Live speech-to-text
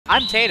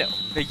I'm Tato.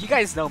 You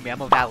guys know me,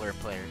 I'm a Valorant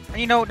player. And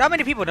you know, not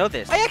many people know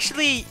this. I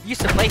actually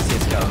used to play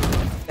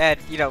CSGO. And,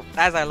 you know,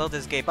 as I load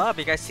this game up,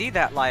 you guys see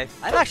that, like,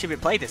 I've actually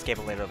been playing this game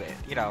a little bit.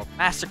 You know,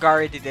 Master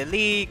Guard in the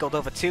league, Gold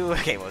over 2.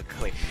 Okay, well,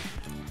 wait.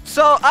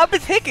 So, I've been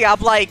thinking,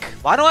 I'm like,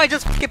 why don't I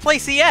just fucking play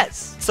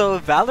CS? So,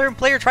 Valorant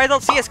player tries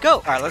out CSGO.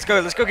 Alright, let's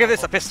go give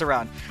this a pistol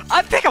round.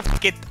 I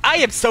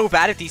am so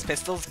bad at these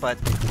pistols, but...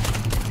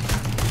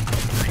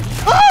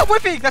 Oh,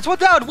 whipping! That's one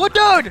down! One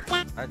down!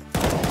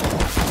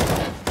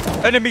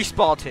 Enemy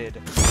spotted.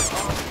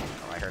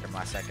 Oh, I heard him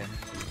last second.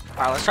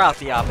 Alright, let's try out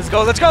the op. Let's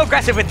go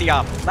aggressive with the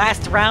op.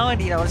 Last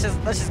round, you know, let's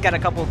just get a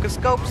couple of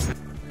scopes.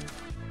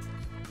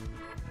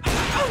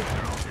 Oh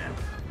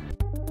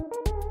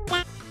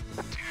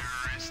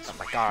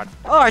my god.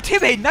 Oh, our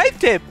teammate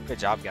knifed him! Good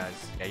job, guys.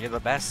 Yeah, you're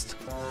the best.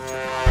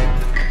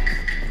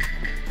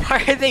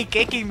 Why are they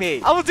kicking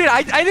me? Oh, dude,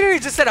 I literally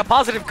just said a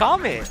positive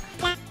comment.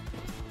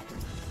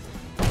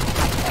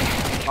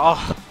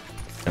 Oh,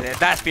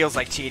 that feels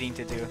like cheating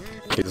to do.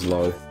 He's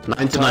low.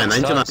 99,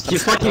 99.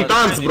 He's fucking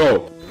tunnels,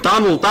 bro.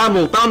 Tunnel.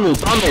 Nice,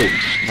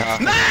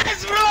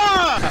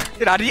 bro!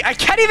 Dude, I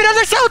can't even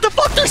understand what the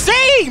fuck they're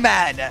saying,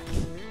 man!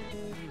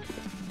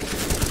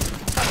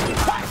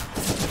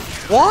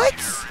 What?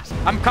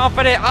 I'm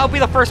confident I'll be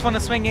the first one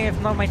to swing it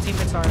if none of my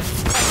teammates are.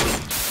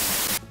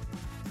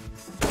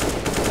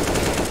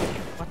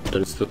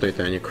 There's two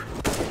Titanic.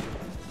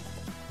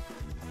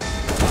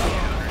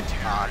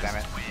 Aw, damn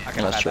it. I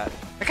could have had that.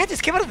 The guy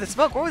just came out of the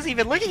smoke. What was he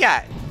even looking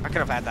at? I could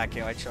have had that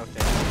kill. I choked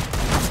it.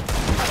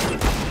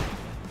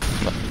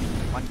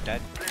 One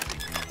dead.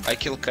 I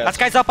kill cat. That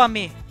guy's up on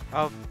me.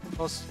 Oh,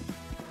 close.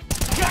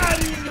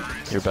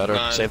 You're better.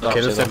 Save that.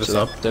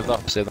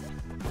 Save that.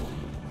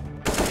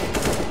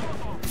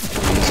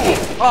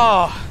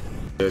 Oh.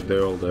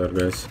 They're all there,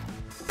 guys.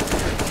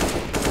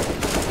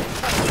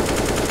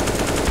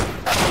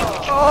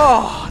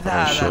 Oh,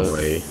 that's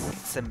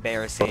it's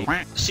embarrassing.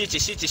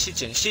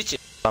 City.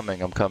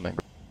 I'm coming.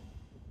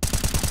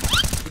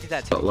 You did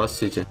that too. Last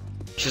city.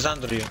 She's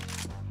under you.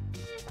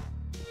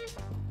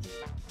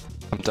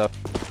 I'm dead.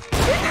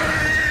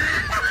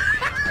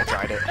 I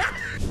tried it.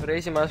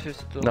 Raising my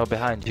 52. No,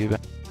 behind you.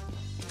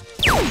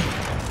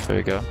 There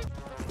you go.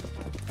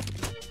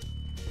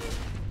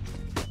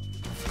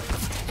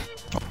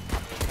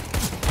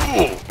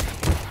 Oh,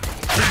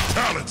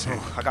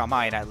 I got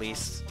mine at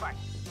least.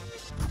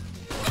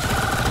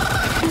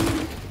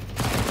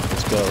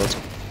 Let's go.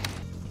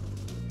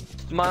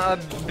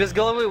 Без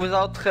головы,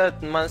 without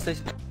head, minus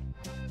 60.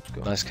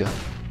 Nice kill.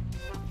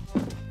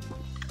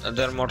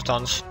 There are more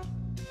tons.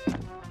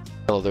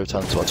 Oh, there are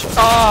tons. Watch out.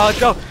 Oh,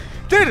 no.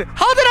 Dude,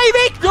 how did I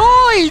make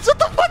noise? What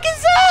the fuck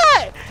is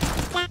that?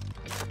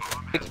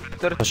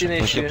 13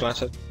 HP.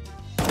 Planted.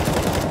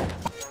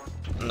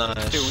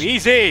 Nice. Too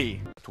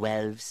easy.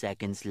 12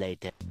 seconds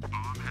later.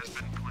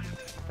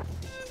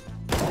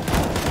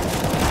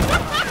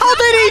 How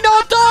did he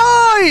not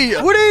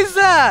die? What is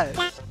that?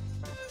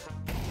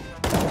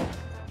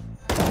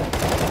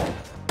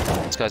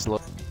 This guy's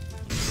low.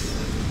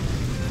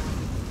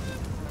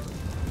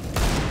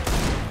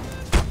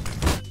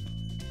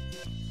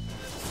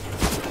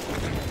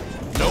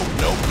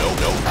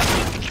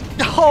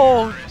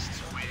 No.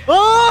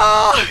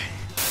 Oh!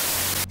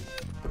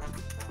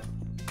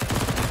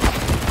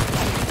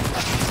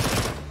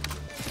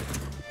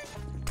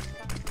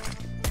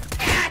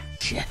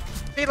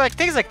 Dude, like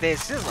things like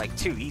this is like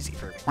too easy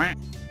for me.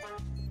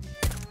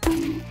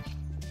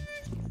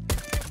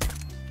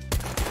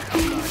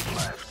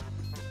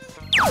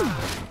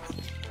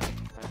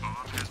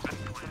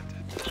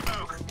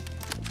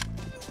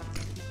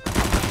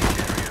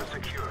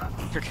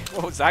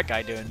 What was that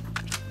guy doing?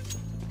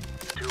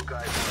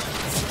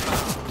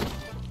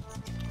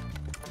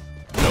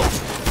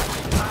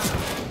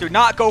 Do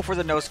not go for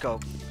the no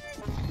scope.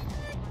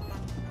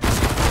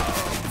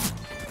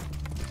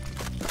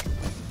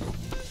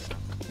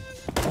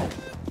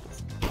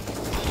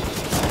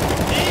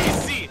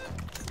 Easy.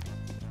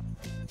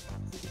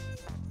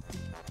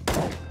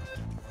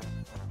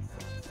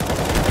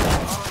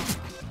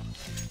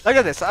 Look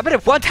at this. I'm gonna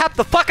one tap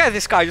the fuck out of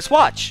this guy. Just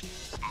watch.